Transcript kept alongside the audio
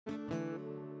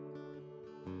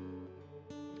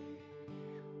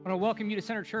I want to welcome you to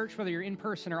Center Church, whether you're in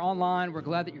person or online. We're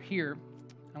glad that you're here.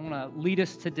 I want to lead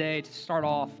us today to start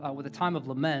off with a time of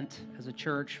lament as a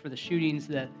church for the shootings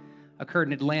that occurred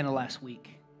in Atlanta last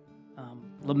week.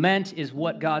 Lament is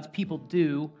what God's people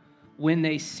do when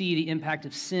they see the impact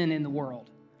of sin in the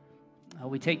world.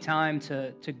 We take time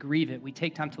to grieve it. We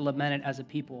take time to lament it as a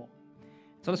people.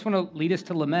 So I just want to lead us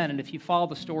to lament, and if you follow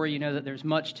the story, you know that there's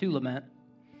much to lament.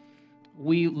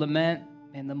 We lament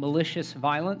in the malicious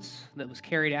violence that was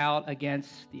carried out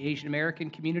against the Asian American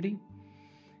community.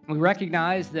 And we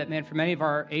recognize that, man, for many of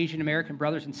our Asian American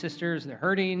brothers and sisters, they're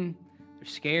hurting, they're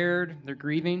scared, they're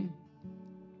grieving.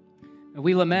 And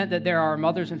we lament that there are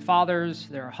mothers and fathers,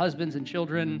 there are husbands and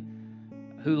children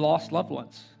who lost loved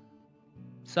ones.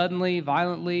 Suddenly,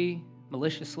 violently,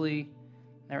 maliciously,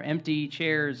 there are empty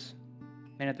chairs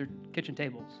and at their kitchen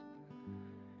tables.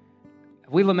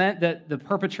 We lament that the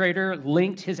perpetrator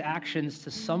linked his actions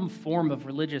to some form of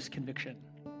religious conviction.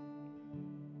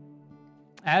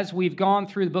 As we've gone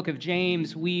through the book of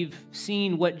James, we've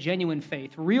seen what genuine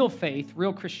faith, real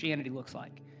Christianity looks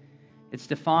like. It's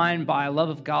defined by love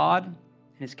of God and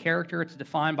his character. It's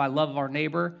defined by love of our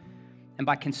neighbor and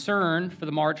by concern for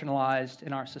the marginalized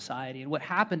in our society. And what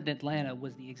happened in Atlanta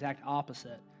was the exact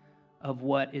opposite of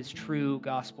what is true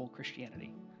gospel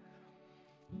Christianity.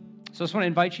 So I just want to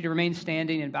invite you to remain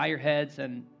standing and bow your heads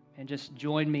and just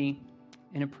join me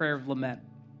in a prayer of lament.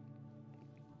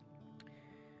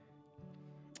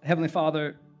 Heavenly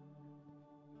Father,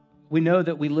 we know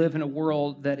that we live in a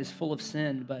world that is full of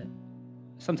sin, but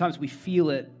sometimes we feel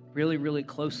it really, really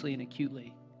closely and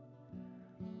acutely.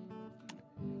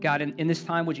 God, in this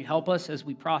time, would you help us as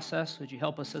we process? Would you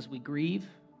help us as we grieve?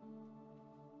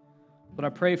 But I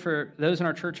pray for those in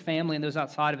our church family and those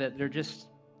outside of it that are just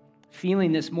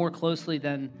feeling this more closely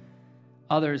than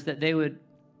others, that they would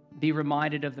be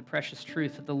reminded of the precious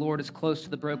truth that the Lord is close to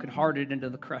the brokenhearted and to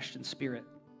the crushed in spirit.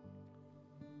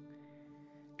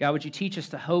 God, would you teach us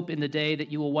to hope in the day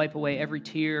that you will wipe away every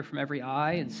tear from every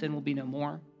eye and sin will be no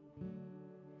more?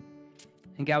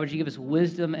 And God, would you give us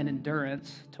wisdom and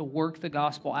endurance to work the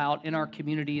gospel out in our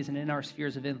communities and in our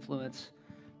spheres of influence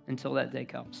until that day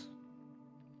comes.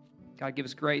 God, give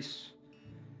us grace.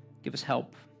 Give us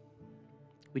help.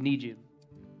 We need you.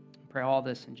 I pray all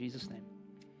this in Jesus' name.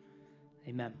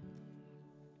 Amen.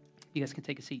 You guys can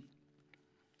take a seat.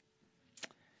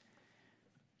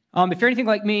 If you're anything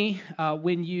like me,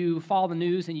 when you follow the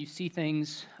news and you see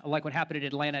things like what happened in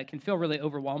Atlanta, it can feel really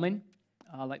overwhelming.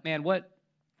 Like, man,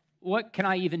 what can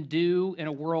I even do in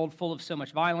a world full of so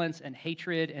much violence and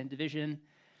hatred and division?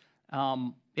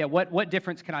 What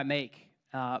difference can I make?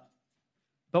 But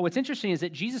what's interesting is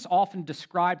that Jesus often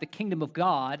described the kingdom of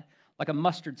God like a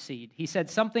mustard seed. He said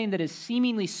something that is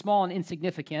seemingly small and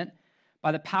insignificant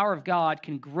by the power of God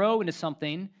can grow into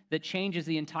something that changes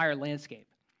the entire landscape.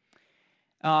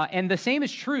 And the same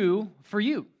is true for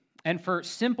you and for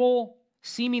simple,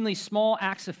 seemingly small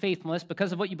acts of faithfulness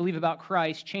because of what you believe about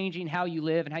Christ, changing how you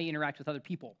live and how you interact with other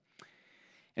people.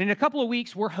 And in a couple of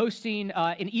weeks, we're hosting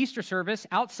an Easter service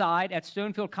outside at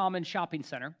Stonefield Commons Shopping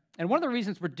Center. And one of the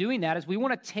reasons we're doing that is we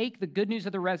want to take the good news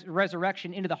of the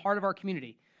resurrection into the heart of our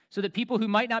community so that people who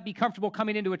might not be comfortable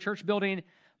coming into a church building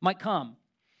might come.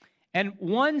 And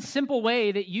one simple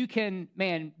way that you can,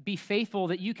 be faithful,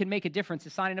 that you can make a difference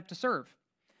is signing up to serve.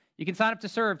 You can sign up to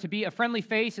serve, to be a friendly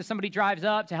face as somebody drives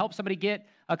up, to help somebody get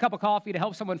a cup of coffee, to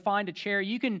help someone find a chair.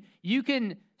 You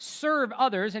can serve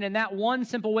others, and in that one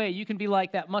simple way, you can be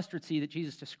like that mustard seed that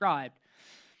Jesus described.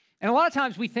 And a lot of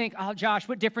times we think, oh, Josh,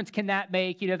 what difference can that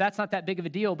make? That's not that big of a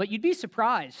deal, but you'd be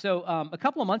surprised. So a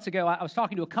couple of months ago, I was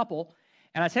talking to a couple,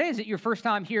 and I said, is it your first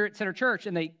time here at Center Church?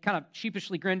 And they kind of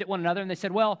sheepishly grinned at one another, and they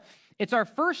said, well, it's our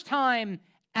first time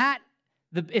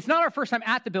it's not our first time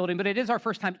at the building, but it is our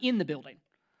first time in the building.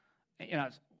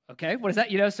 Okay, what is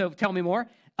that? So tell me more.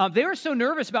 They were so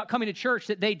nervous about coming to church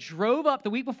that they drove up the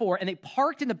week before and they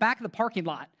parked in the back of the parking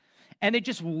lot and they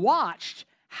just watched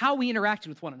how we interacted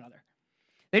with one another.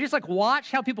 They just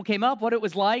watched how people came up, what it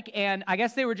was like, and I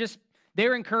guess they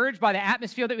were encouraged by the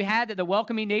atmosphere that we had, that the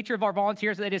welcoming nature of our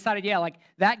volunteers, that they decided,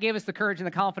 that gave us the courage and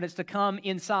the confidence to come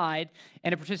inside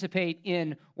and to participate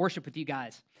in worship with you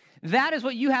guys. That is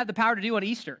what you have the power to do on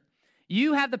Easter.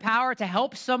 You have the power to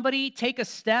help somebody take a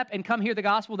step and come hear the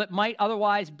gospel that might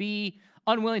otherwise be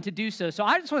unwilling to do so. So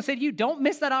I just want to say to you, don't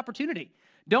miss that opportunity.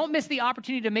 Don't miss the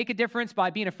opportunity to make a difference by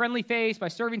being a friendly face, by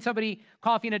serving somebody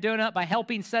coffee and a donut, by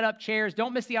helping set up chairs.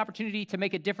 Don't miss the opportunity to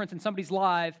make a difference in somebody's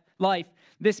life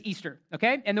this Easter,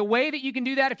 okay? And the way that you can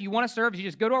do that, if you want to serve, is you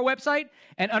just go to our website,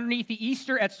 and underneath the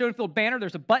Easter at Stonefield banner,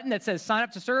 there's a button that says sign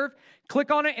up to serve.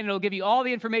 Click on it, and it'll give you all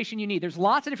the information you need. There's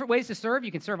lots of different ways to serve.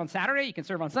 You can serve on Saturday. You can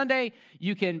serve on Sunday.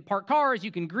 You can park cars.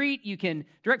 You can greet. You can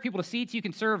direct people to seats. You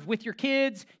can serve with your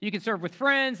kids. You can serve with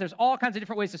friends. There's all kinds of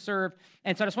different ways to serve.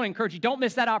 And so I just want to encourage you, don't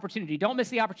miss that opportunity. Don't miss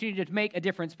the opportunity to make a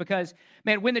difference because,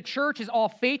 man, when the church is all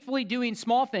faithfully doing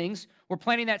small things, we're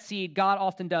planting that seed. God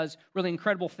often does really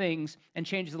incredible things and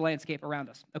changes the landscape around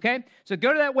us, okay? So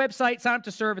go to that website, sign up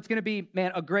to serve. It's going to be,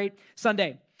 man, a great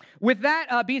Sunday. With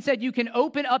that being said, you can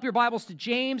open up your Bibles to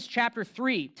James chapter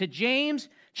 3. To James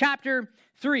chapter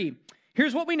 3.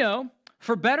 Here's what we know.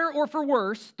 For better or for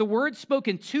worse, the words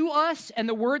spoken to us and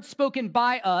the words spoken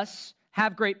by us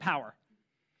have great power.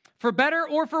 For better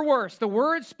or for worse, the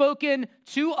words spoken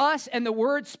to us and the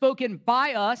words spoken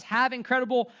by us have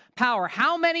incredible power.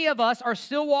 How many of us are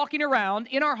still walking around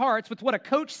in our hearts with what a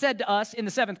coach said to us in the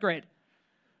 7th grade?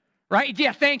 Right?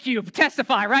 Yeah, thank you.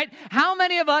 Testify, right? How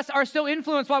many of us are still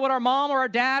influenced by what our mom or our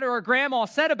dad or our grandma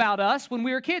said about us when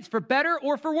we were kids, for better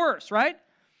or for worse, right?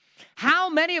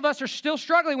 How many of us are still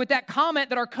struggling with that comment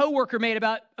that our coworker made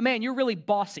about, man, you're really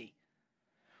bossy?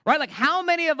 Right? Like how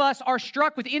many of us are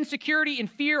struck with insecurity and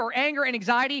fear or anger and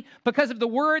anxiety because of the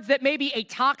words that maybe a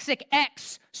toxic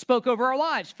ex spoke over our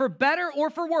lives? For better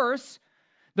or for worse,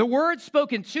 the words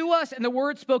spoken to us and the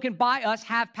words spoken by us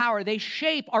have power. They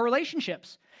shape our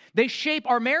relationships. They shape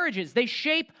our marriages. They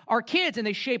shape our kids and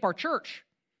they shape our church.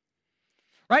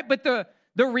 Right? But the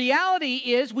reality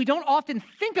is we don't often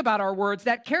think about our words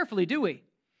that carefully, do we?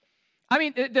 I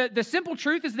mean, the simple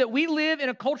truth is that we live in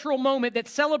a cultural moment that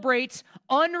celebrates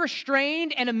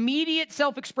unrestrained and immediate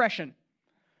self-expression,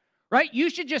 right? You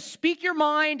should just speak your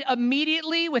mind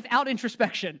immediately without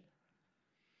introspection.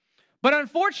 But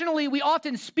unfortunately, we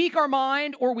often speak our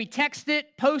mind or we text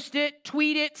it, post it,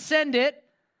 tweet it, send it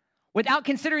without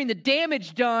considering the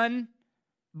damage done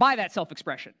by that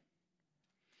self-expression.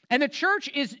 And the church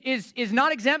is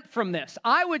not exempt from this.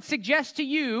 I would suggest to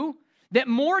you that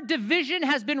more division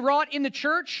has been wrought in the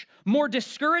church, more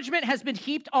discouragement has been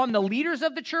heaped on the leaders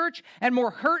of the church, and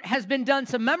more hurt has been done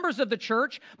to members of the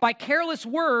church by careless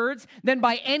words than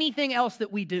by anything else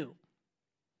that we do.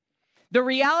 The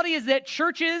reality is that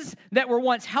churches that were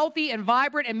once healthy and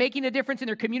vibrant and making a difference in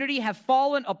their community have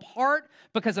fallen apart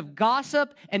because of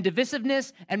gossip and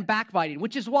divisiveness and backbiting,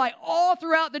 which is why all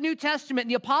throughout the New Testament,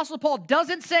 the Apostle Paul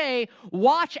doesn't say,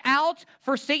 watch out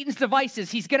for Satan's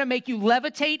devices. He's going to make you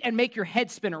levitate and make your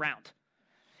head spin around.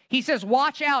 He says,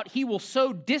 watch out. He will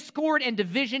sow discord and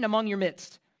division among your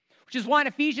midst, which is why in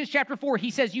Ephesians chapter 4, he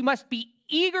says you must be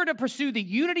eager to pursue the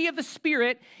unity of the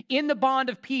Spirit in the bond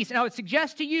of peace. And I would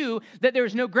suggest to you that there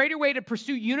is no greater way to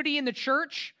pursue unity in the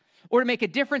church or to make a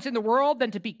difference in the world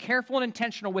than to be careful and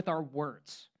intentional with our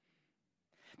words.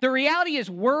 The reality is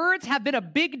words have been a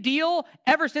big deal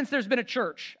ever since there's been a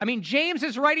church. I mean, James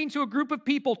is writing to a group of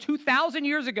people 2,000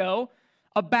 years ago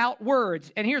about words.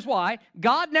 And here's why.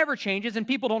 God never changes and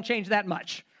people don't change that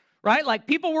much. Right? Like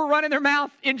people were running their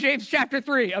mouth in James chapter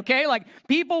 3, okay? Like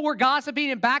people were gossiping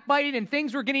and backbiting and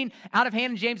things were getting out of hand.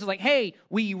 And James is like, hey,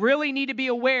 we really need to be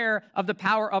aware of the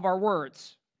power of our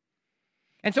words.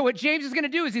 And so what James is going to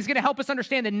do is he's going to help us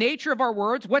understand the nature of our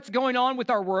words, what's going on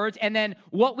with our words, and then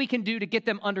what we can do to get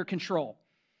them under control.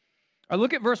 All right,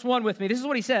 look at verse 1 with me. This is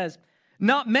what he says.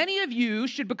 Not many of you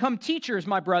should become teachers,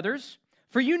 my brothers,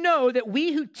 for you know that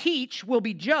we who teach will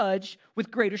be judged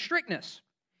with greater strictness.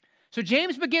 So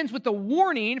James begins with the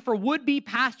warning for would-be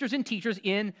pastors and teachers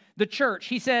in the church.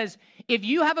 He says, if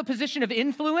you have a position of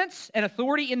influence and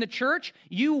authority in the church,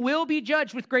 you will be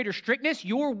judged with greater strictness.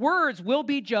 Your words will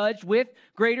be judged with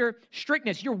greater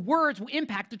strictness. Your words will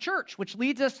impact the church, which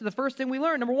leads us to the first thing we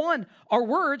learn. Number one, our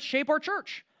words shape our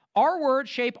church. Our words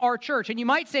shape our church. And you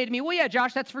might say to me, well, yeah,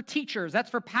 Josh, that's for teachers. That's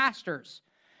for pastors.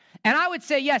 And I would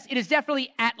say, yes, it is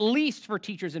definitely at least for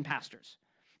teachers and pastors.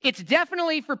 It's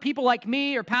definitely for people like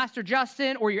me or Pastor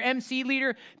Justin or your MC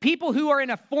leader, people who are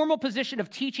in a formal position of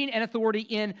teaching and authority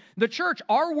in the church.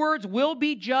 Our words will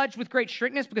be judged with great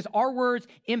strictness because our words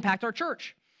impact our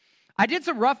church. I did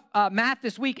some rough math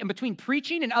this week, and between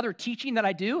preaching and other teaching that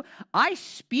I do, I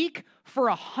speak for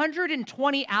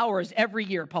 120 hours every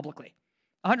year publicly.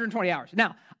 120 hours.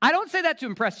 Now, I don't say that to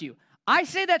impress you. I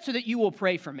say that so that you will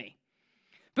pray for me.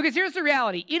 Because here's the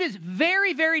reality. It is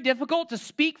very, very difficult to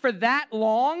speak for that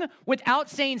long without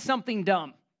saying something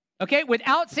dumb, okay?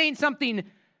 Without saying something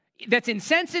that's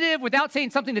insensitive, without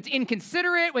saying something that's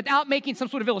inconsiderate, without making some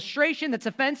sort of illustration that's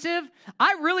offensive.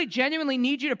 I really genuinely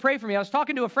need you to pray for me. I was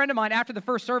talking to a friend of mine after the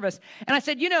first service, and I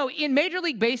said, in Major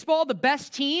League Baseball, the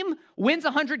best team wins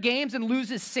 100 games and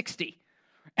loses 60.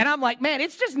 And I'm like, man,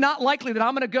 it's just not likely that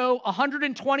I'm going to go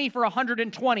 120 for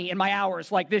 120 in my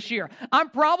hours like this year. I'm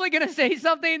probably going to say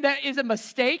something that is a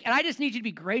mistake, and I just need you to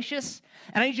be gracious,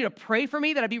 and I need you to pray for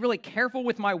me that I be really careful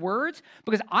with my words,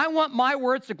 because I want my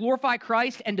words to glorify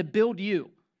Christ and to build you.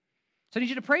 So I need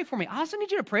you to pray for me. I also need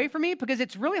you to pray for me because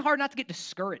it's really hard not to get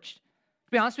discouraged.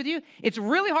 To be honest with you, it's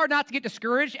really hard not to get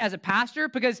discouraged as a pastor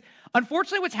because,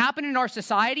 unfortunately, what's happening in our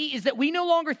society is that we no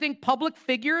longer think public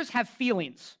figures have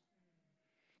feelings.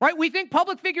 Right? We think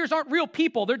public figures aren't real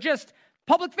people. They're just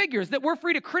public figures that we're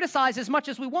free to criticize as much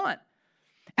as we want.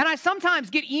 And I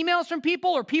sometimes get emails from people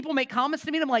or people make comments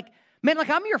to me and I'm like, man, like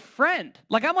I'm your friend.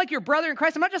 Like I'm like your brother in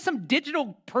Christ. I'm not just some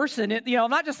digital person. I'm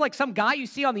not just like some guy you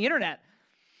see on the internet.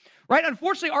 Right?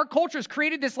 Unfortunately, our culture has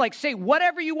created this like say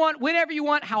whatever you want, whenever you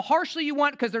want, how harshly you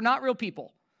want, because they're not real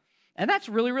people. And that's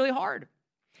really, really hard.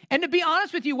 And to be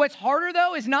honest with you, what's harder,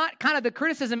 though, is not kind of the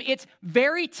criticism. It's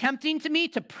very tempting to me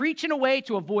to preach in a way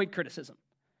to avoid criticism.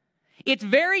 It's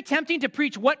very tempting to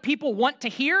preach what people want to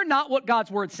hear, not what God's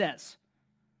word says.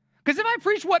 Because if I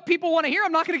preach what people want to hear,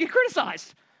 I'm not going to get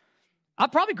criticized. I'll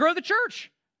probably grow the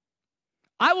church.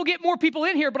 I will get more people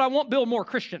in here, but I won't build more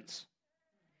Christians.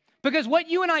 Because what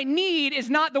you and I need is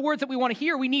not the words that we want to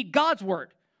hear. We need God's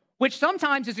word, which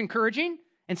sometimes is encouraging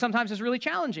and sometimes is really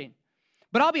challenging.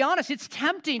 But I'll be honest, it's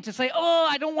tempting to say,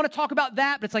 I don't want to talk about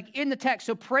that, but it's like in the text.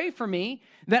 So pray for me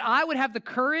that I would have the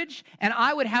courage and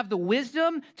I would have the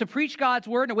wisdom to preach God's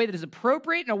word in a way that is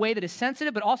appropriate, in a way that is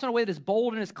sensitive, but also in a way that is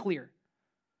bold and is clear.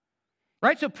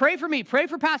 Right? So pray for me, pray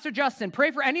for Pastor Justin,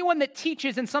 pray for anyone that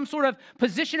teaches in some sort of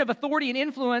position of authority and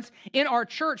influence in our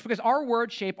church, because our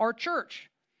words shape our church.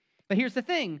 But here's the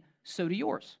thing, so do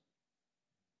yours.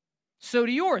 So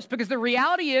do yours, because the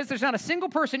reality is there's not a single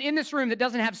person in this room that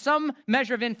doesn't have some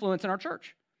measure of influence in our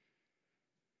church.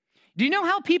 Do you know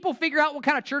how people figure out what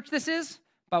kind of church this is?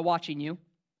 By watching you.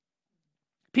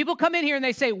 People come in here and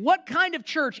they say, what kind of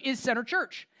church is Center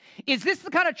Church? Is this the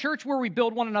kind of church where we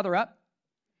build one another up?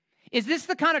 Is this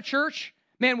the kind of church,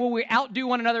 man, where we outdo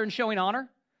one another in showing honor?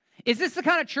 Is this the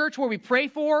kind of church where we pray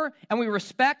for and we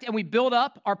respect and we build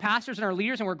up our pastors and our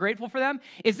leaders and we're grateful for them?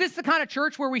 Is this the kind of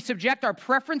church where we subject our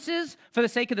preferences for the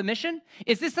sake of the mission?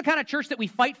 Is this the kind of church that we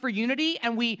fight for unity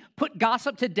and we put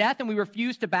gossip to death and we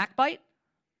refuse to backbite?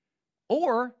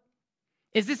 Or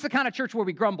is this the kind of church where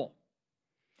we grumble?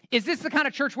 Is this the kind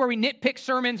of church where we nitpick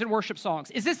sermons and worship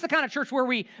songs? Is this the kind of church where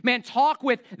we, talk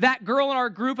with that girl in our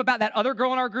group about that other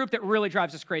girl in our group that really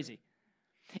drives us crazy?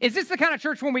 Is this the kind of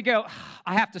church when we go,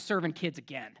 I have to serve in kids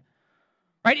again?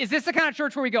 Right? Is this the kind of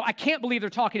church where we go, I can't believe they're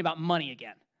talking about money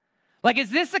again? Like, is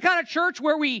this the kind of church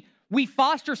where we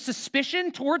foster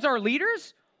suspicion towards our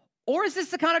leaders? Or is this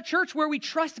the kind of church where we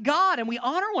trust God and we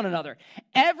honor one another?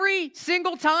 Every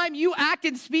single time you act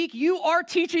and speak, you are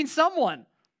teaching someone.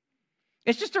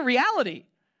 It's just a reality.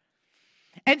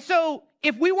 And so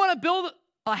if we want to build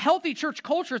a healthy church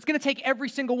culture, it's going to take every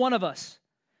single one of us.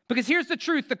 Because here's the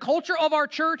truth. The culture of our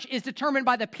church is determined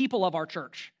by the people of our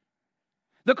church.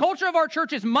 The culture of our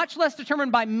church is much less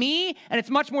determined by me, and it's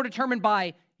much more determined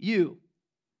by you.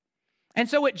 And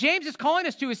so what James is calling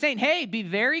us to is saying, hey, be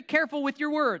very careful with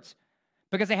your words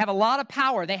because they have a lot of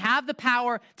power. They have the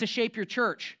power to shape your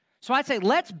church. So I'd say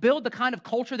let's build the kind of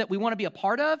culture that we want to be a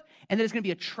part of and that is going to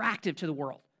be attractive to the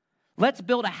world. Let's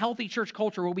build a healthy church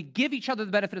culture where we give each other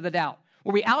the benefit of the doubt,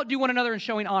 where we outdo one another in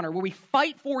showing honor, where we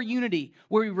fight for unity,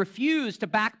 where we refuse to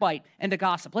backbite and to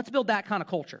gossip. Let's build that kind of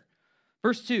culture.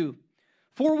 Verse 2,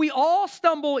 for we all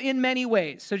stumble in many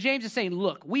ways. So James is saying,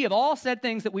 look, we have all said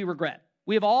things that we regret.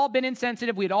 We have all been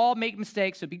insensitive. We'd all make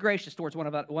mistakes, so be gracious towards one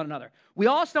another. We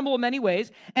all stumble in many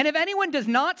ways, and if anyone does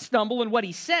not stumble in what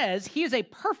he says, he is a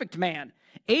perfect man,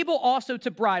 able also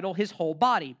to bridle his whole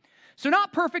body. So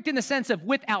not perfect in the sense of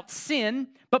without sin,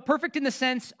 but perfect in the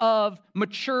sense of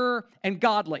mature and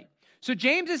godly. So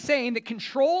James is saying that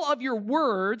control of your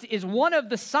words is one of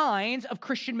the signs of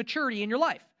Christian maturity in your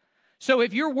life. So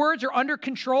if your words are under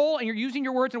control and you're using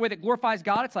your words in a way that glorifies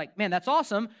God, it's like, man, that's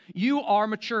awesome. You are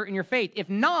mature in your faith. If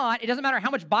not, it doesn't matter how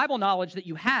much Bible knowledge that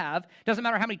you have. It doesn't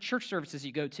matter how many church services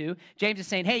you go to. James is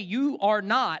saying, hey, you are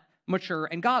not mature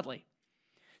and godly.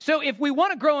 So if we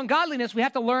want to grow in godliness, we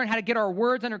have to learn how to get our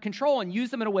words under control and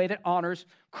use them in a way that honors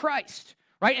Christ,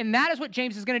 right? And that is what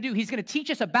James is going to do. He's going to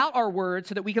teach us about our words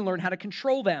so that we can learn how to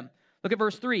control them. Look at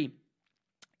verse 3.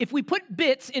 If we put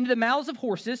bits into the mouths of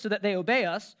horses so that they obey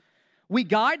us, we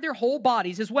guide their whole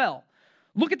bodies as well.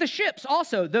 Look at the ships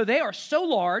also. Though they are so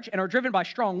large and are driven by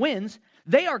strong winds,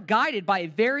 they are guided by a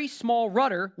very small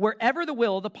rudder wherever the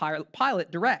will of the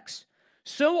pilot directs.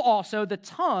 So also the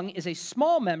tongue is a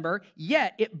small member,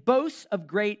 yet it boasts of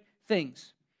great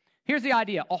things. Here's the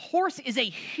idea. A horse is a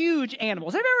huge animal.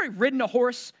 Has anybody ever ridden a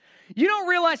horse? You don't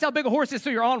realize how big a horse is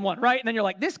till you're on one, right? And then you're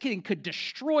like, this thing could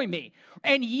destroy me.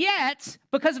 And yet,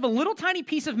 because of a little tiny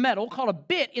piece of metal called a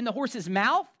bit in the horse's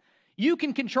mouth, you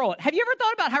can control it. Have you ever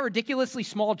thought about how ridiculously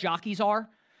small jockeys are?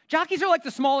 Jockeys are like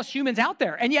the smallest humans out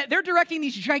there, and yet they're directing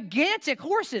these gigantic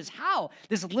horses. How?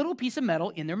 This little piece of metal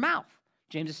in their mouth.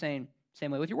 James is saying,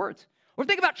 same way with your words. Or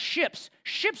think about ships.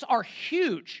 Ships are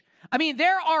huge. I mean,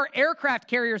 there are aircraft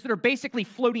carriers that are basically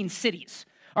floating cities.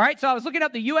 All right, so I was looking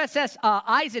up the USS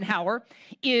Eisenhower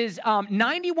is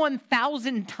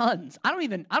 91,000 tons. I don't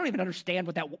even understand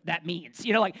what that means.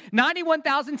 You know, like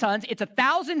 91,000 tons. It's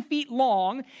 1,000 feet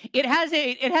long. It has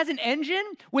an engine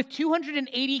with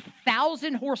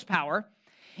 280,000 horsepower.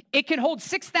 It can hold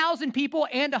 6,000 people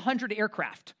and 100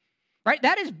 aircraft. Right,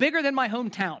 that is bigger than my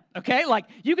hometown. Okay, like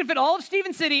you can fit all of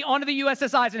Stephen City onto the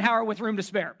USS Eisenhower with room to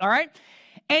spare. All right,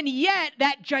 and yet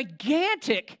that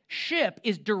gigantic ship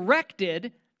is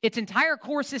directed. Its entire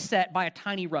course is set by a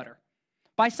tiny rudder,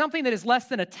 by something that is less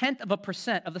than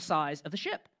 0.1% of the size of the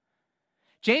ship.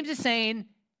 James is saying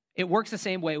it works the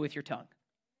same way with your tongue.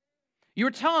 Your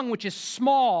tongue, which is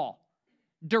small,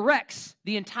 directs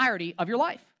the entirety of your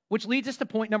life, which leads us to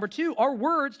point number 2. Our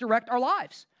words direct our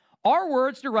lives. Our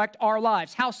words direct our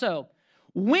lives. How so?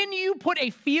 When you put a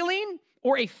feeling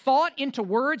or a thought into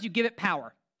words, you give it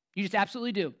power. You just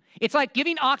absolutely do. It's like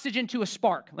giving oxygen to a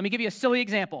spark. Let me give you a silly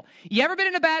example. You ever been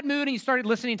in a bad mood and you started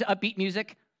listening to upbeat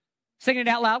music, singing it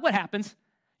out loud? What happens?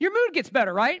 Your mood gets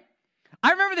better, right?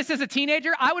 I remember this as a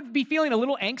teenager. I would be feeling a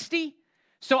little angsty,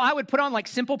 so I would put on like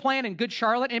Simple Plan and Good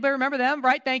Charlotte. Anybody remember them,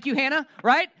 right? Thank you, Hannah,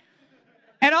 right?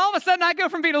 And all of a sudden, I go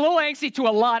from being a little angsty to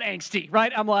a lot angsty,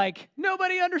 right? I'm like,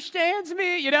 nobody understands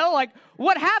me, you know? Like,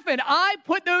 what happened? I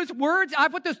put those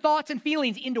thoughts and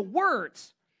feelings into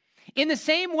words. In the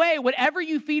same way, whatever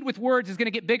you feed with words is going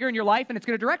to get bigger in your life, and it's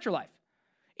going to direct your life.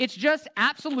 It's just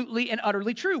absolutely and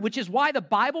utterly true, which is why the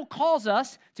Bible calls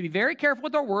us to be very careful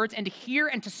with our words and to hear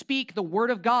and to speak the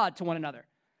word of God to one another.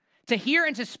 To hear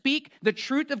and to speak the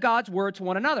truth of God's word to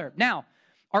one another. Now,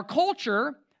 our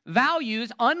culture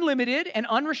values unlimited and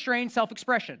unrestrained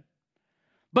self-expression.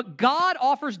 But God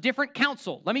offers different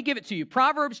counsel. Let me give it to you.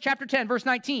 Proverbs chapter 10, verse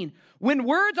 19. When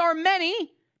words are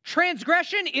many,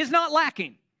 transgression is not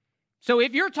lacking. So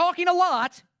if you're talking a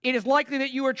lot, it is likely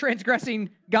that you are transgressing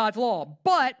God's law.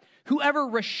 But whoever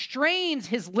restrains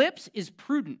his lips is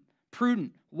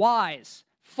prudent, wise,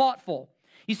 thoughtful.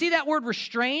 You see that word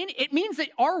restrain? It means that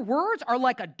our words are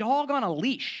like a dog on a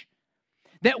leash,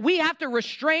 that we have to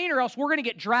restrain or else we're going to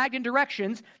get dragged in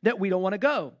directions that we don't want to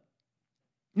go.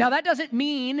 Now, that doesn't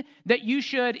mean that you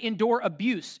should endure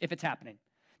abuse if it's happening.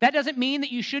 That doesn't mean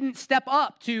that you shouldn't step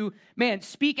up to,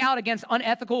 speak out against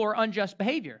unethical or unjust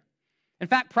behavior. In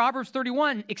fact, Proverbs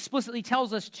 31 explicitly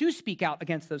tells us to speak out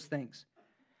against those things.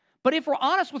 But if we're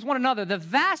honest with one another, the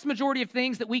vast majority of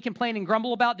things that we complain and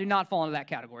grumble about do not fall into that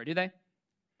category, do they?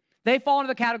 They fall into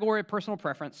the category of personal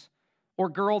preference, or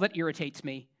girl that irritates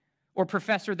me, or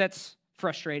professor that's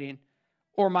frustrating,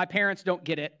 or my parents don't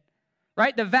get it,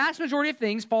 right? The vast majority of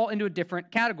things fall into a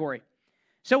different category.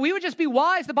 So we would just be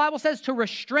wise, the Bible says, to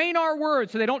restrain our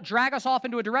words so they don't drag us off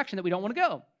into a direction that we don't want to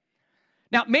go.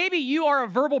 Now, maybe you are a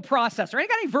verbal processor.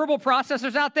 Any verbal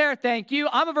processors out there? Thank you.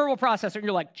 I'm a verbal processor. And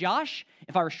you're like, Josh,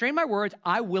 if I restrain my words,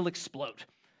 I will explode.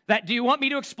 Do you want me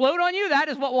to explode on you? That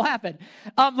is what will happen.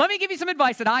 Let me give you some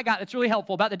advice that I got that's really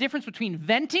helpful about the difference between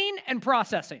venting and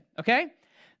processing, okay?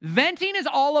 Venting is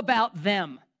all about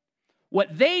them.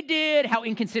 What they did, how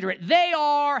inconsiderate they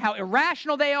are, how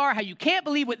irrational they are, how you can't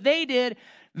believe what they did.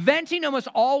 Venting almost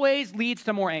always leads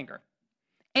to more anger.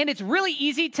 And it's really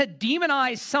easy to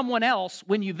demonize someone else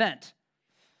when you vent.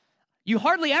 You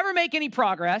hardly ever make any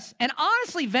progress. And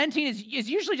honestly, venting is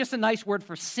usually just a nice word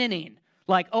for sinning.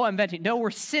 Like, oh, I'm venting. No,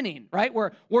 we're sinning, right?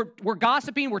 We're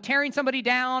gossiping. We're tearing somebody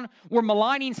down. We're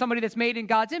maligning somebody that's made in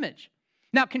God's image.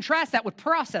 Now, contrast that with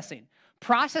processing.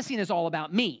 Processing is all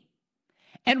about me.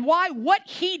 And why what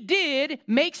he did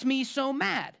makes me so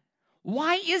mad.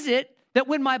 Why is it that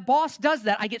when my boss does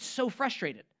that, I get so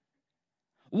frustrated?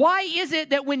 Why is it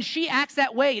that when she acts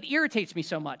that way, it irritates me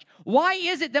so much? Why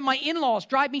is it that my in-laws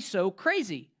drive me so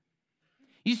crazy?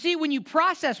 You see, when you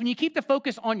process, when you keep the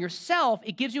focus on yourself,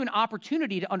 it gives you an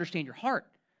opportunity to understand your heart.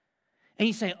 And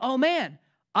you say, oh man,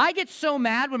 I get so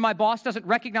mad when my boss doesn't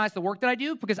recognize the work that I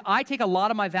do because I take a lot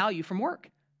of my value from work.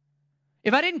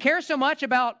 If I didn't care so much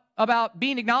about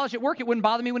being acknowledged at work, it wouldn't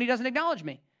bother me when he doesn't acknowledge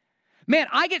me. Man,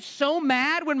 I get so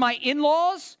mad when my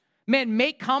in-laws, man,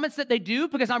 make comments that they do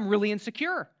because I'm really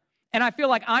insecure. And I feel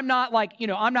like I'm not like,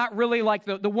 I'm not really like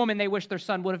the woman they wish their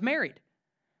son would have married.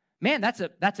 Man, that's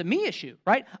a me issue,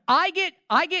 right? I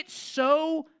get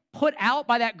so put out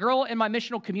by that girl in my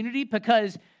missional community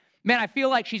because, man, I feel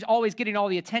like she's always getting all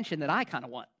the attention that I kind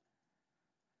of want.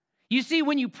 You see,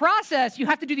 when you process, you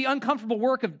have to do the uncomfortable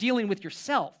work of dealing with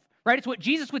yourself, right? It's what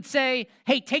Jesus would say,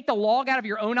 hey, take the log out of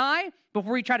your own eye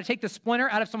before you try to take the splinter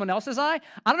out of someone else's eye.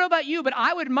 I don't know about you, but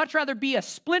I would much rather be a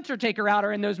splinter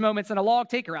taker-outer in those moments than a log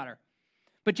taker-outer.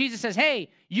 But Jesus says, hey,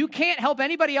 you can't help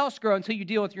anybody else grow until you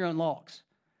deal with your own logs.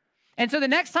 And so the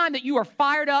next time that you are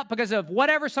fired up because of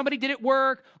whatever somebody did at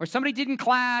work or somebody did in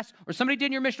class or somebody did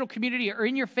in your missional community or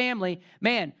in your family,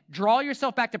 man, draw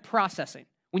yourself back to processing.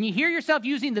 When you hear yourself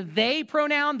using the they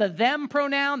pronoun, the them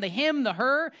pronoun, the him, the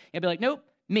her, you'll be like, nope,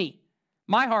 me.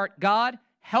 My heart, God,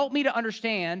 help me to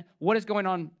understand what is going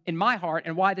on in my heart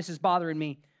and why this is bothering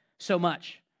me so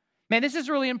much. Man, this is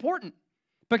really important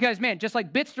because, man, just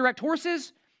like bits direct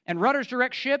horses and rudders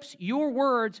direct ships, your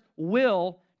words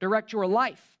will direct your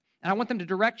life. And I want them to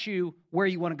direct you where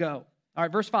you want to go. All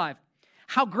right, verse 5.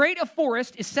 How great a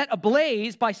forest is set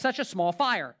ablaze by such a small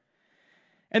fire.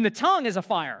 And the tongue is a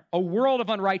fire, a world of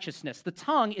unrighteousness. The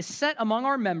tongue is set among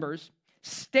our members,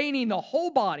 staining the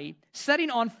whole body, setting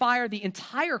on fire the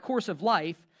entire course of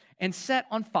life, and set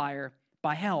on fire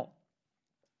by hell.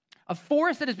 A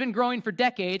forest that has been growing for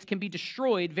decades can be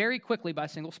destroyed very quickly by a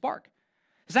single spark.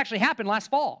 This actually happened last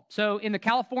fall. So in the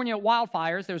California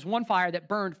wildfires, there was one fire that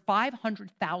burned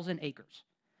 500,000 acres.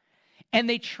 And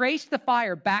they traced the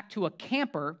fire back to a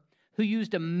camper who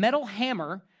used a metal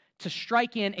hammer to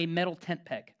strike in a metal tent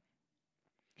peg.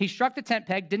 He struck the tent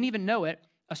peg, didn't even know it.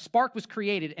 A spark was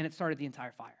created, and it started the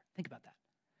entire fire. Think about that.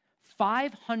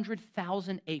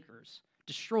 500,000 acres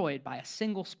destroyed by a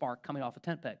single spark coming off a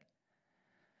tent peg.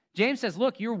 James says,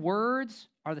 look, your words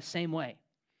are the same way.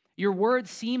 Your words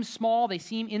seem small, they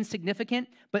seem insignificant,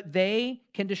 but they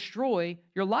can destroy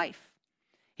your life.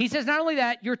 He says not only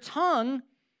that, your tongue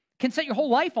can set your whole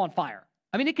life on fire.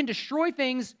 I mean, it can destroy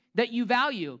things that you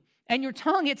value. And your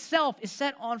tongue itself is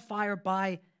set on fire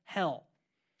by hell,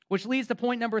 which leads to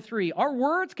point number 3. Our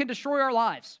words can destroy our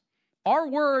lives. Our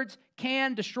words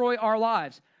can destroy our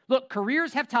lives. Look,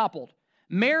 careers have toppled.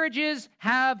 Marriages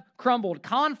have crumbled.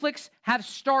 Conflicts have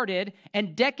started.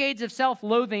 And decades of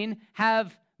self-loathing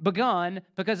have begun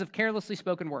because of carelessly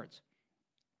spoken words.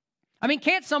 I mean,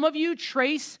 can't some of you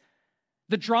trace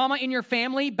the drama in your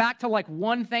family back to like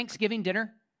one Thanksgiving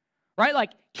dinner? Right?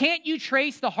 Like, can't you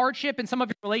trace the hardship in some of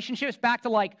your relationships back to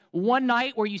like one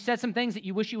night where you said some things that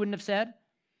you wish you wouldn't have said?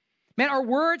 Man, our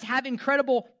words have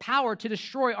incredible power to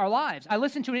destroy our lives. I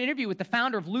listened to an interview with the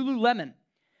founder of Lululemon.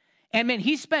 And man,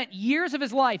 he spent years of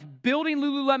his life building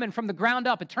Lululemon from the ground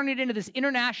up and turning it into this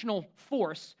international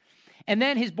force. And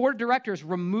then his board of directors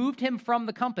removed him from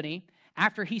the company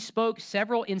after he spoke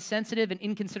several insensitive and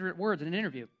inconsiderate words in an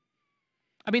interview.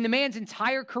 I mean, the man's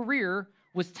entire career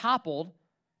was toppled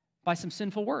by some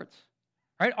sinful words,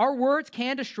 right? Our words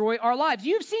can destroy our lives.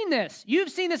 You've seen this. You've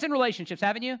seen this in relationships,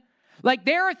 haven't you? Like,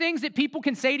 there are things that people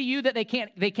can say to you that they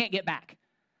can't get back,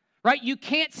 right? You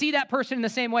can't see that person in the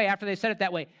same way after they said it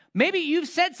that way. Maybe you've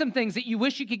said some things that you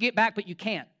wish you could get back, but you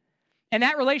can't. And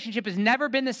that relationship has never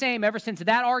been the same ever since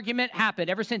that argument happened,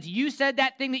 ever since you said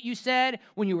that thing that you said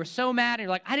when you were so mad, and you're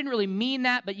like, I didn't really mean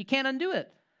that, but you can't undo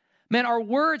it. Man, our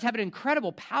words have an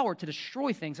incredible power to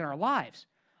destroy things in our lives.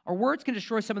 Our words can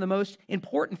destroy some of the most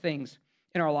important things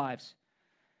in our lives.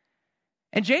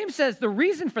 And James says the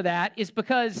reason for that is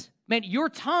because, man, your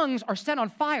tongues are set on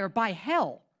fire by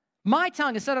hell. My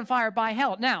tongue is set on fire by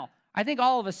hell. Now, I think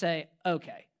all of us say,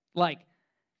 okay, like,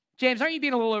 James, aren't you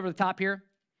being a little over the top here?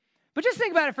 But just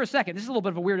think about it for a second. This is a little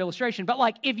bit of a weird illustration, but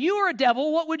like, if you were a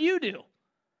devil, what would you do?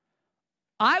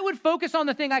 I would focus on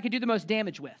the thing I could do the most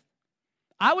damage with.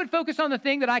 I would focus on the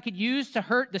thing that I could use to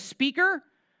hurt the speaker,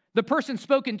 the person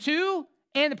spoken to,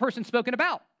 and the person spoken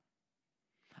about.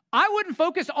 I wouldn't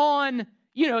focus on,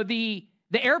 the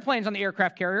airplanes on the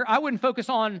aircraft carrier. I wouldn't focus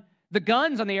on the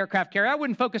guns on the aircraft carrier. I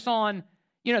wouldn't focus on,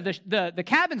 the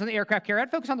cabins on the aircraft carrier.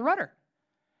 I'd focus on the rudder.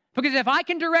 Because if I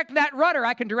can direct that rudder,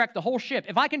 I can direct the whole ship.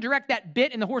 If I can direct that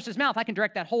bit in the horse's mouth, I can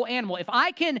direct that whole animal. If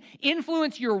I can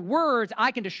influence your words,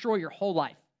 I can destroy your whole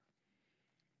life.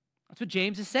 That's what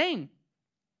James is saying.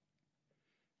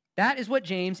 That is what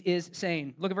James is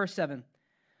saying. Look at verse 7.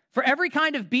 For every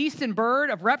kind of beast and bird,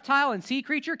 of reptile and sea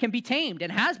creature can be tamed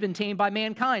and has been tamed by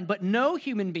mankind, but no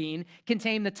human being can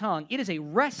tame the tongue. It is a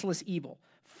restless evil,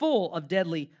 full of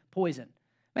deadly poison.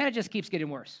 Man, it just keeps getting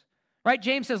worse. Right?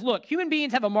 James says, look, human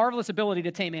beings have a marvelous ability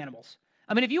to tame animals.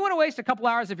 I mean, if you want to waste a couple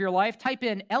hours of your life, type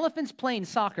in elephants playing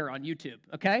soccer on YouTube,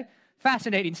 okay?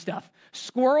 Fascinating stuff.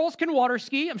 Squirrels can water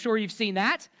ski. I'm sure you've seen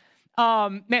that.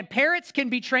 Man, parrots can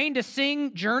be trained to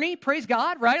sing Journey. Praise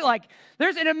God, right? Like,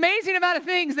 there's an amazing amount of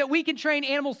things that we can train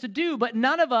animals to do, but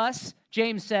none of us,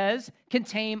 James says, can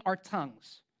tame our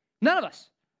tongues. None of us.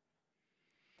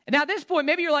 And now at this point,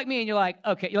 maybe you're like me and you're like,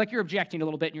 okay, you're objecting a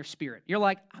little bit in your spirit. You're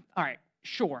like, all right,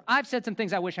 sure. I've said some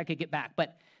things I wish I could get back,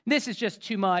 but this is just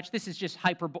too much. This is just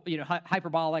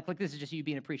hyperbolic. Like, this is just you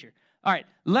being a preacher. All right,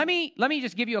 let me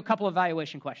just give you a couple of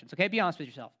evaluation questions, okay? Be honest with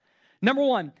yourself. Number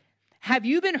one, have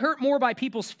you been hurt more by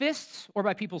people's fists or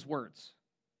by people's words?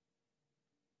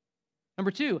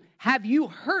 Number two, have you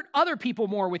hurt other people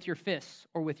more with your fists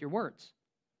or with your words?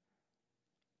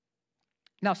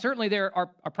 Now, certainly there are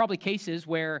probably cases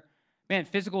where, man,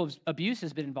 physical abuse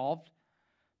has been involved.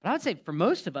 But I would say for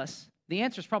most of us, the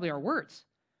answer is probably our words.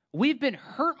 We've been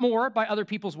hurt more by other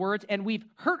people's words, and we've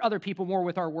hurt other people more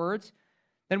with our words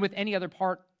than with any other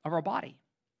part of our body.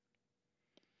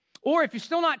 Or if you're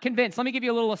still not convinced, let me give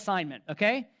you a little assignment,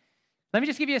 okay? Let me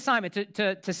just give you an assignment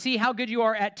to see how good you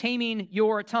are at taming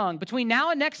your tongue. Between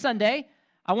now and next Sunday,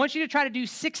 I want you to try to do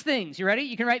 6 things. You ready?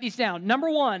 You can write these down.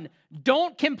 Number 1,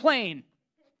 don't complain.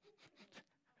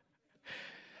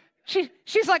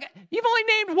 She's like, you've only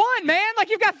named 1, man. Like,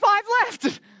 you've got 5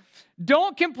 left.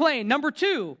 Don't complain. Number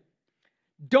 2,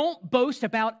 don't boast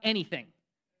about anything.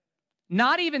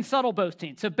 Not even subtle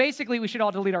boasting. So basically, we should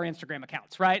all delete our Instagram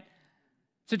accounts, right?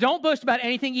 So don't boast about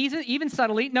anything, even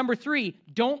subtly. Number 3,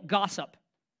 don't gossip.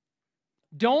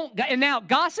 And now,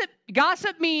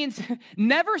 gossip means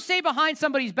never say behind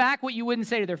somebody's back what you wouldn't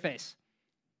say to their face.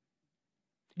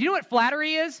 Do you know what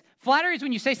flattery is? Flattery is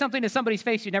when you say something to somebody's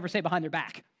face you never say behind their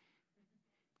back.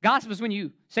 Gossip is when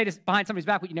you say behind somebody's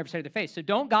back what you never say to their face. So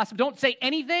don't gossip. Don't say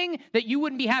anything that you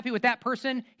wouldn't be happy with that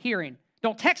person hearing.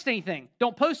 Don't text anything.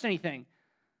 Don't post anything.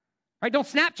 Right? Don't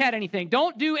Snapchat anything.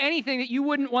 Don't do anything that you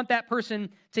wouldn't want that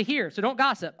person to hear. So don't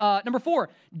gossip. Number 4,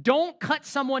 don't cut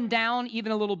someone down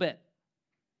even a little bit.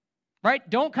 Right?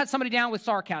 Don't cut somebody down with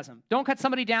sarcasm. Don't cut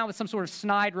somebody down with some sort of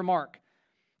snide remark.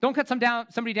 Don't cut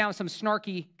somebody down with some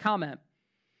snarky comment.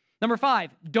 Number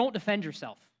 5, don't defend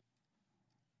yourself.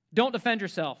 Don't defend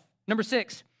yourself. Number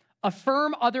 6,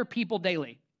 affirm other people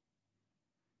daily.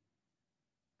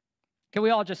 Can we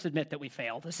all just admit that we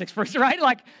failed the 6th person, right?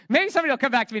 Like, maybe somebody will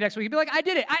come back to me next week and be like, I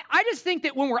did it. I just think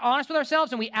that when we're honest with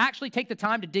ourselves and we actually take the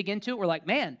time to dig into it, we're like,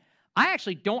 man, I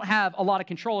actually don't have a lot of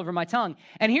control over my tongue.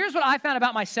 And here's what I found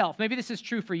about myself. Maybe this is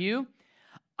true for you.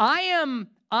 I am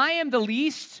the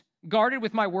least guarded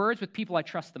with my words with people I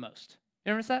trust the most.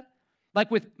 You notice that? Like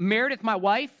with Meredith, my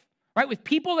wife, right? With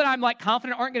people that I'm like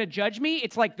confident aren't going to judge me,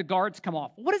 it's like the guards come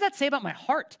off. What does that say about my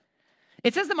heart?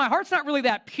 It says that my heart's not really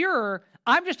that pure.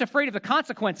 I'm just afraid of the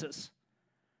consequences,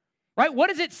 right? What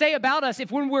does it say about us if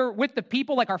when we're with the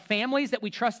people, like our families that we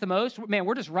trust the most, man,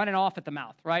 we're just running off at the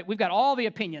mouth, right? We've got all the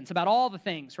opinions about all the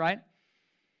things, right?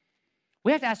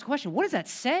 We have to ask the question, what does that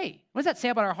say? What does that say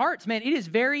about our hearts? Man, it is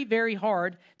very, very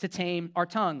hard to tame our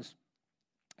tongues.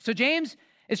 So James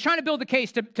is trying to build the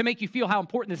case to make you feel how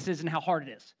important this is and how hard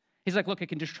it is. He's like, look, it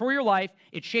can destroy your life.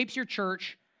 It shapes your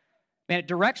church. Man, it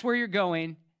directs where you're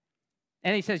going.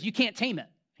 And he says, you can't tame it.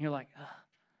 And you're like, ugh.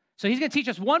 So he's going to teach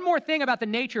us one more thing about the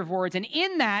nature of words. And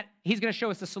in that, he's going to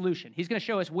show us the solution. He's going to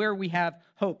show us where we have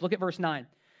hope. Look at verse 9.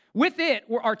 With it,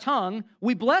 or our tongue,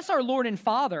 we bless our Lord and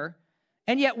Father,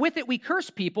 and yet with it we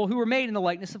curse people who were made in the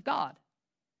likeness of God.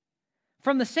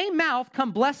 From the same mouth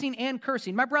come blessing and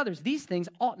cursing. My brothers, these things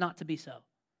ought not to be so.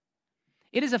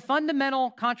 It is a fundamental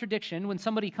contradiction when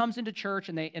somebody comes into church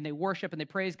and they worship and they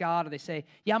praise God, or they say,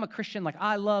 yeah, I'm a Christian, like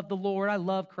I love the Lord, I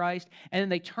love Christ, and then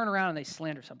they turn around and they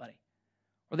slander somebody,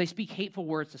 or they speak hateful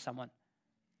words to someone,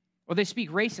 or they speak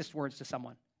racist words to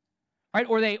someone, right?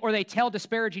 Or they tell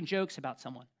disparaging jokes about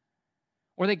someone,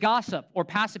 or they gossip or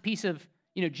pass a piece of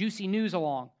juicy news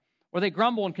along, or they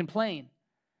grumble and complain.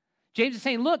 James is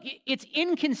saying, look, it's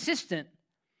inconsistent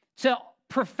to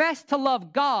profess to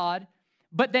love God,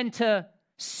 but then to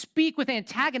speak with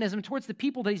antagonism towards the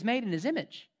people that he's made in his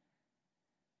image.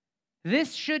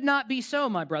 This should not be so,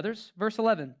 my brothers. Verse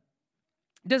 11.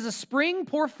 Does a spring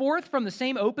pour forth from the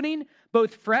same opening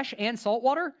both fresh and salt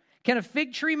water? Can a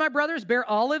fig tree, my brothers, bear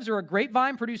olives, or a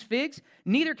grapevine produce figs?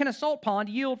 Neither can a salt pond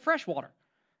yield fresh water.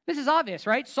 This is obvious,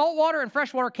 right? Salt water and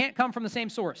fresh water can't come from the same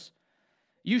source.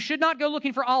 You should not go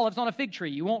looking for olives on a fig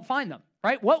tree. You won't find them,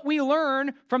 right? What we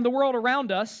learn from the world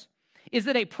around us is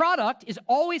that a product is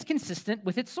always consistent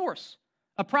with its source.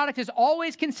 A product is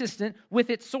always consistent with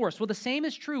its source. Well, the same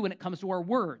is true when it comes to our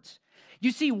words.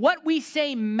 You see, what we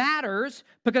say matters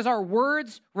because our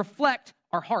words reflect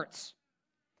our hearts.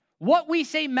 What we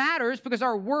say matters because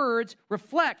our words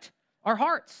reflect our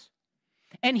hearts.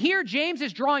 And here James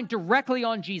is drawing directly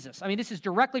on Jesus. I mean, this is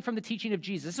directly from the teaching of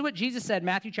Jesus. This is what Jesus said,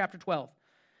 Matthew chapter 12.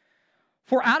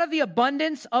 For out of the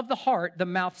abundance of the heart, the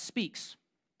mouth speaks.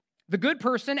 The good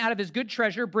person out of his good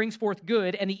treasure brings forth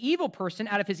good, and the evil person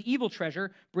out of his evil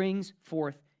treasure brings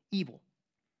forth evil.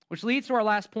 Which leads to our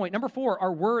last point. Number 4,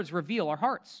 our words reveal our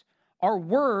hearts. Our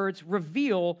words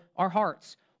reveal our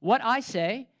hearts. What I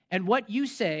say and what you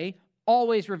say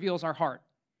always reveals our heart.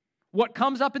 What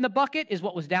comes up in the bucket is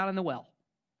what was down in the well.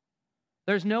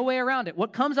 There's no way around it.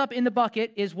 What comes up in the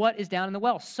bucket is what is down in the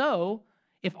well. So,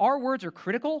 if our words are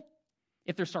critical,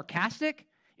 if they're sarcastic,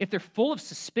 if they're full of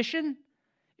suspicion,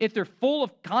 if they're full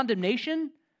of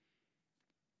condemnation,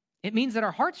 it means that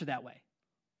our hearts are that way.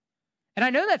 And I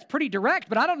know that's pretty direct,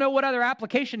 but I don't know what other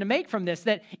application to make from this,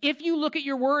 that if you look at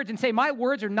your words and say, my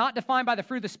words are not defined by the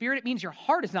fruit of the Spirit, it means your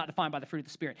heart is not defined by the fruit of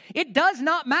the Spirit. It does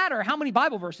not matter how many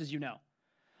Bible verses you know.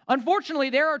 Unfortunately,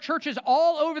 there are churches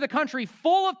all over the country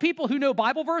full of people who know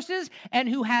Bible verses and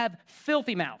who have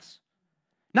filthy mouths.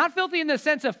 Not filthy in the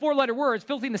sense of 4-letter words,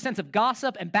 filthy in the sense of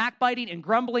gossip and backbiting and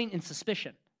grumbling and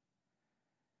suspicion.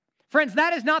 Friends,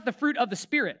 that is not the fruit of the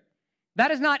Spirit.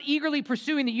 That is not eagerly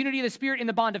pursuing the unity of the Spirit in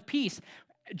the bond of peace.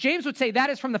 James would say that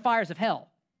is from the fires of hell.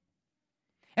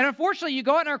 And unfortunately, you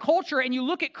go out in our culture and you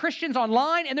look at Christians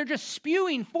online and they're just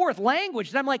spewing forth language.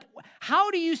 And I'm like, how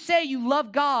do you say you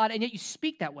love God and yet you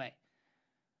speak that way?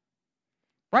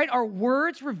 Right? Our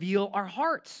words reveal our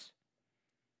hearts.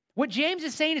 What James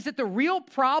is saying is that the real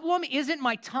problem isn't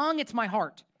my tongue, it's my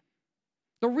heart.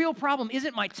 The real problem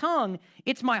isn't my tongue,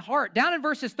 it's my heart. Down in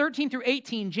verses 13 through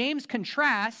 18, James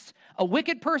contrasts a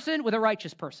wicked person with a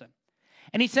righteous person.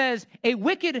 And he says, a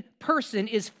wicked person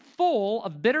is full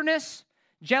of bitterness,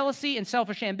 jealousy, and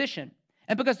selfish ambition.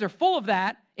 And because they're full of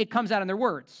that, it comes out in their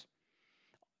words.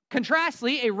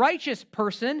 Contrastly, a righteous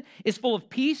person is full of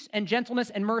peace and gentleness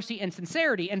and mercy and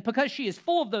sincerity. And because she is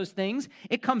full of those things,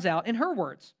 it comes out in her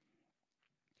words.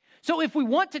 So if we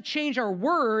want to change our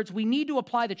words, we need to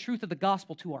apply the truth of the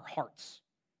gospel to our hearts.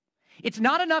 It's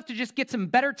not enough to just get some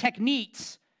better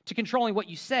techniques to controlling what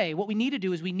you say. What we need to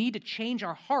do is we need to change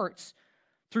our hearts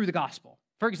through the gospel.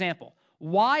 For example,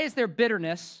 why is there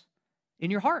bitterness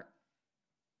in your heart?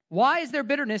 Why is there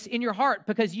bitterness in your heart?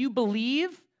 Because you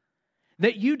believe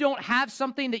that you don't have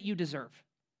something that you deserve.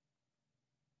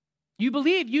 You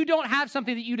believe you don't have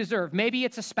something that you deserve. Maybe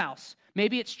it's a spouse.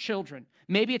 Maybe it's children.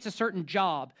 Maybe it's a certain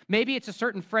job. Maybe it's a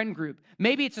certain friend group.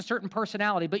 Maybe it's a certain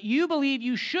personality. But you believe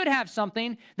you should have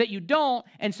something that you don't,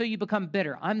 and so you become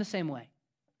bitter. I'm the same way.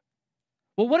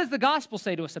 Well, what does the gospel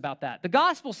say to us about that? The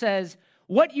gospel says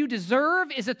what you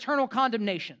deserve is eternal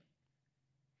condemnation.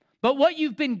 But what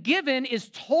you've been given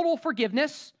is total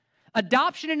forgiveness,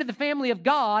 adoption into the family of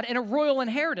God, and a royal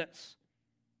inheritance.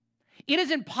 It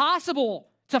is impossible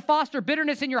to foster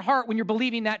bitterness in your heart when you're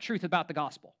believing that truth about the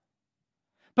gospel.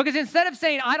 Because instead of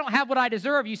saying, I don't have what I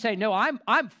deserve, you say, no,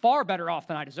 I'm far better off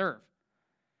than I deserve.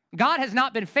 God has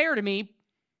not been fair to me.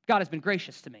 God has been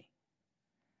gracious to me.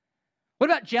 What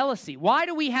about jealousy? Why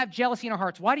do we have jealousy in our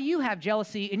hearts? Why do you have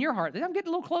jealousy in your heart? I'm getting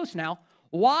a little close now.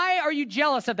 Why are you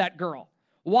jealous of that girl?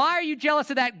 Why are you jealous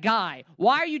of that guy?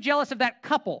 Why are you jealous of that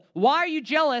couple? Why are you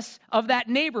jealous of that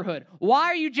neighborhood? Why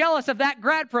are you jealous of that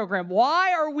grad program?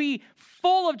 Why are we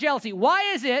full of jealousy?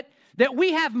 Why is it that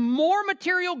we have more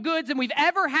material goods than we've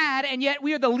ever had, and yet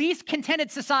we are the least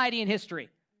contented society in history?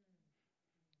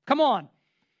 Come on.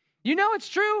 You know it's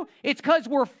true? It's because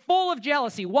we're full of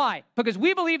jealousy. Why? Because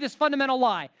we believe this fundamental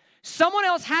lie. Someone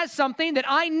else has something that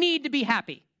I need to be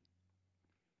happy.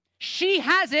 She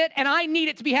has it, and I need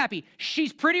it to be happy.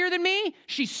 She's prettier than me.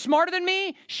 She's smarter than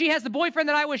me. She has the boyfriend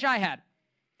that I wish I had.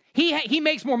 He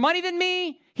makes more money than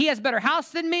me. He has a better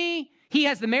house than me. He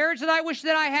has the marriage that I wish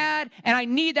that I had, and I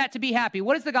need that to be happy.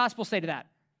 What does the gospel say to that?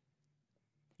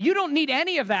 You don't need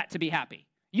any of that to be happy.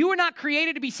 You were not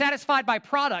created to be satisfied by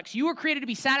products. You were created to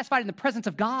be satisfied in the presence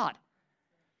of God.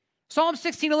 Psalm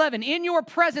 16:11, in your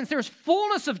presence there's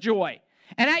fullness of joy,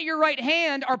 and at your right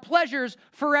hand are pleasures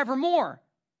forevermore.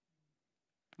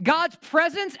 God's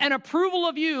presence and approval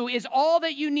of you is all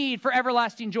that you need for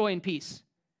everlasting joy and peace.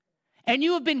 And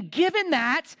you have been given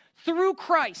that through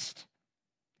Christ.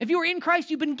 If you are in Christ,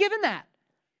 you've been given that.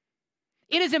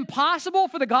 It is impossible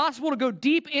for the gospel to go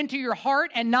deep into your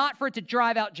heart and not for it to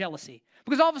drive out jealousy.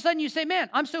 Because all of a sudden you say, man,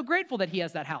 I'm so grateful that he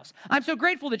has that house. I'm so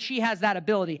grateful that she has that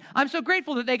ability. I'm so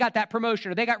grateful that they got that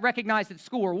promotion or they got recognized at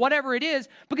school or whatever it is,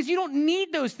 because you don't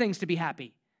need those things to be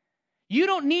happy. You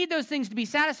don't need those things to be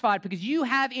satisfied because you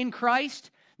have in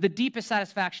Christ the deepest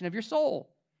satisfaction of your soul.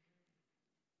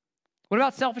 What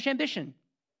about selfish ambition?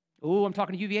 Oh, I'm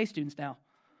talking to UVA students now.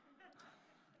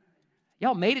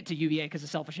 Y'all made it to UVA because of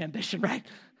selfish ambition, right?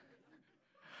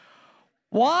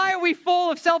 Why are we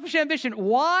full of selfish ambition?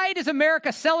 Why does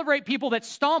America celebrate people that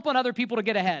stomp on other people to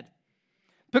get ahead?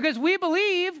 Because we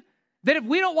believe that if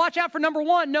we don't watch out for number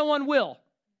one, no one will.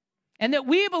 And that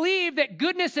we believe that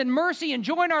goodness and mercy and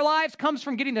joy in our lives comes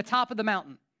from getting to the top of the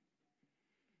mountain.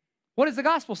 What does the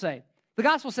gospel say? The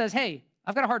gospel says, hey,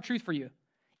 I've got a hard truth for you.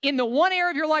 In the one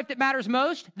area of your life that matters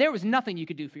most, there was nothing you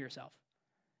could do for yourself.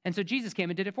 And so Jesus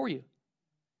came and did it for you.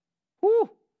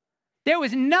 Whew. There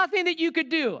was nothing that you could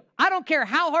do. I don't care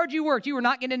how hard you worked, you were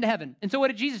not getting into heaven. And so what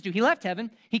did Jesus do? He left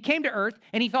heaven, he came to earth,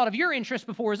 and he thought of your interests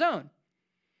before his own.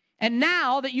 And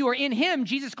now that you are in him,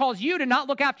 Jesus calls you to not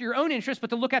look after your own interests,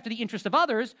 but to look after the interests of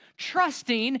others,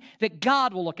 trusting that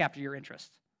God will look after your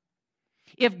interests.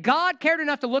 If God cared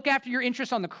enough to look after your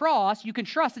interests on the cross, you can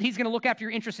trust that he's going to look after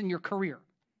your interests in your career.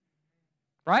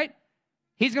 Right?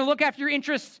 He's going to look after your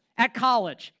interests at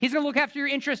college. He's going to look after your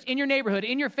interests in your neighborhood,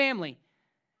 in your family.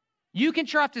 You can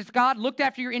trust if God looked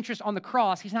after your interests on the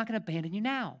cross, he's not going to abandon you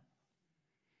now.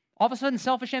 All of a sudden,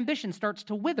 selfish ambition starts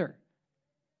to wither.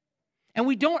 And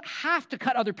we don't have to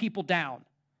cut other people down.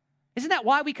 Isn't that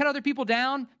why we cut other people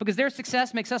down? Because their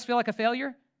success makes us feel like a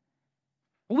failure?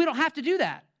 Well, we don't have to do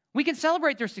that. We can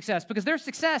celebrate their success because their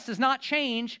success does not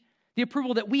change the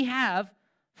approval that we have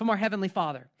from our Heavenly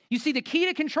Father. You see, the key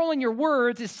to controlling your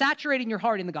words is saturating your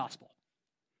heart in the gospel.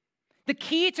 The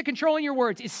key to controlling your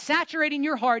words is saturating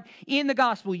your heart in the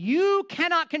gospel. You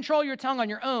cannot control your tongue on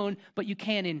your own, but you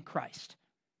can in Christ.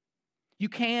 You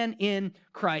can in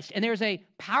Christ. And there's a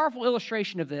powerful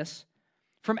illustration of this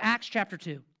from Acts chapter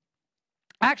 2.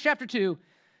 Acts chapter 2,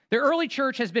 the early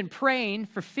church has been praying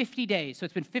for 50 days. So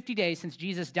it's been 50 days since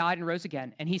Jesus died and rose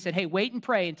again. And he said, hey, wait and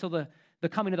pray until the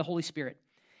coming of the Holy Spirit.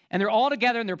 And they're all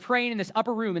together and they're praying in this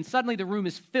upper room. And suddenly the room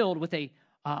is filled with a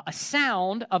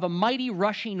sound of a mighty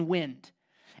rushing wind.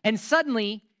 And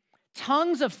suddenly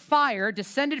tongues of fire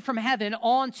descended from heaven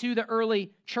onto the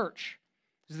early church.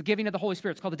 This is the giving of the Holy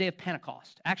Spirit. It's called the day of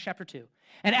Pentecost, Acts chapter 2.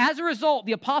 And as a result,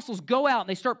 the apostles go out and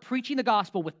they start preaching the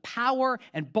gospel with power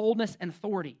and boldness and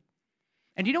authority.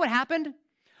 And do you know what happened?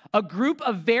 A group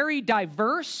of very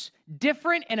diverse,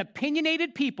 different, and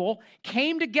opinionated people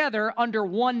came together under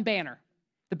one banner,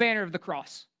 the banner of the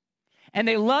cross. And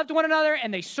they loved one another,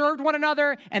 and they served one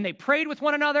another, and they prayed with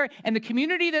one another, and the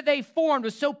community that they formed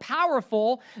was so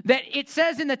powerful that it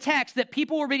says in the text that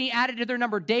people were being added to their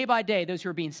number day by day, those who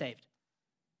were being saved.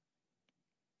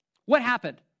 What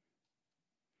happened?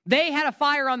 They had a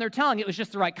fire on their tongue. It was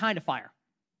just the right kind of fire.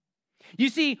 You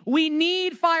see, we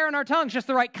need fire on our tongues, just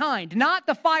the right kind. Not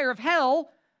the fire of hell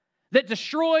that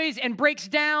destroys and breaks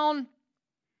down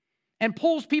and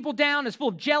pulls people down, is full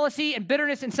of jealousy and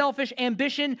bitterness and selfish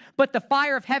ambition, but the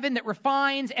fire of heaven that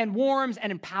refines and warms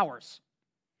and empowers.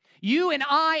 You and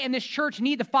I and this church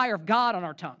need the fire of God on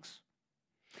our tongues.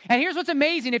 And here's what's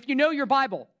amazing if you know your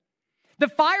Bible. The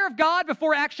fire of God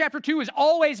before Acts chapter 2 is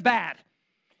always bad.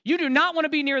 You do not want to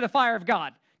be near the fire of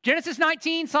God. Genesis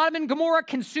 19, Sodom and Gomorrah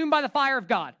consumed by the fire of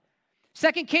God.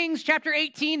 2 Kings chapter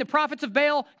 18, the prophets of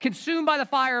Baal consumed by the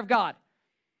fire of God.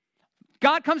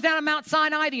 God comes down on Mount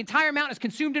Sinai, the entire mountain is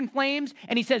consumed in flames,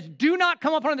 and he says, do not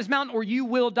come up on this mountain or you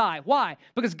will die. Why?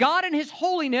 Because God in his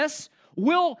holiness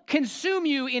will consume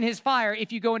you in his fire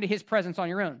if you go into his presence on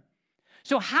your own.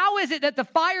 So how is it that the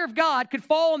fire of God could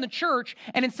fall on the church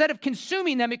and instead of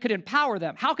consuming them, it could empower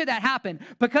them? How could that happen?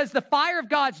 Because the fire of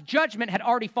God's judgment had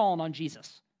already fallen on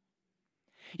Jesus.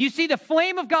 You see, the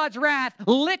flame of God's wrath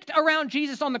licked around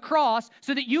Jesus on the cross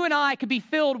so that you and I could be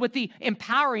filled with the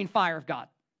empowering fire of God.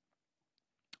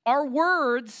 Our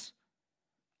words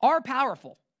are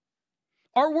powerful.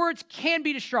 Our words can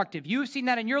be destructive. You've seen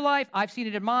that in your life. I've seen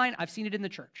it in mine. I've seen it in the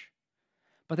church.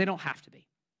 But they don't have to be.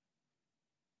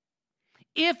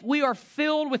 If we are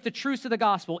filled with the truths of the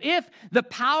gospel, if the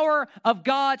power of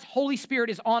God's Holy Spirit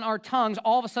is on our tongues,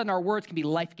 all of a sudden our words can be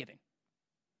life-giving.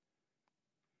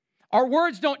 Our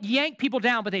words don't yank people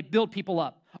down, but they build people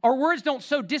up. Our words don't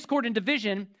sow discord and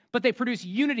division, but they produce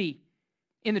unity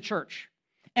in the church.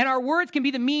 And our words can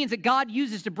be the means that God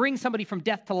uses to bring somebody from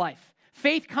death to life.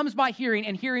 Faith comes by hearing,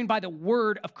 and hearing by the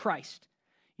word of Christ.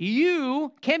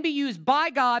 You can be used by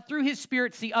God through his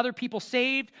Spirit to see other people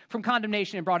saved from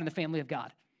condemnation and brought in the family of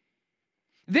God.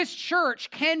 This church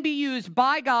can be used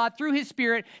by God through his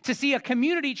Spirit to see a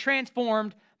community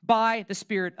transformed by the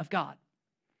Spirit of God.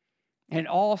 And it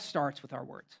all starts with our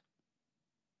words.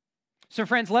 So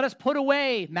friends, let us put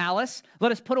away malice.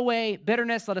 Let us put away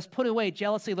bitterness. Let us put away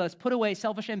jealousy. Let us put away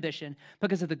selfish ambition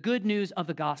because of the good news of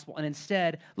the gospel. And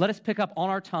instead, let us pick up on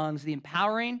our tongues the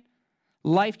empowering,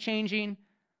 life-changing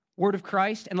word of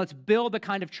Christ, and let's build the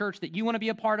kind of church that you want to be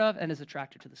a part of and is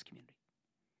attractive to this community.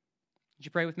 Would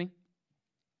you pray with me?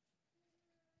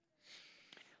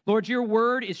 Lord, your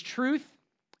word is truth.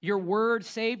 Your word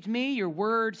saved me. Your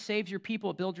word saves your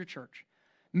people. Build your church.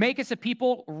 Make us a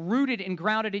people rooted and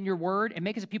grounded in your word, and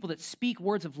make us a people that speak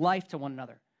words of life to one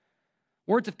another.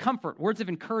 Words of comfort, words of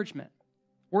encouragement,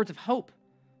 words of hope.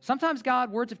 Sometimes,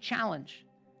 God, words of challenge,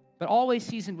 but always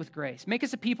seasoned with grace. Make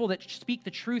us a people that speak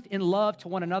the truth in love to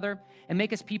one another, and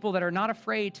make us people that are not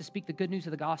afraid to speak the good news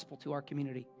of the gospel to our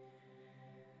community.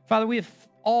 Father, we have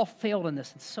all failed in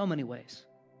this in so many ways.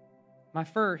 I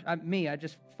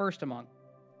just first among.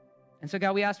 And so,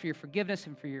 God, we ask for your forgiveness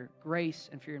and for your grace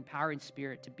and for your empowering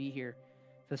spirit to be here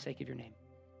for the sake of your name.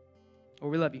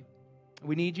 Lord, we love you.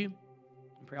 We need you.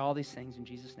 And pray all these things in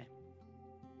Jesus' name.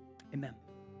 Amen.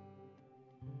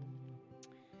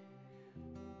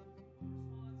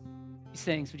 These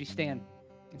things, would you stand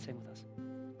and sing with us?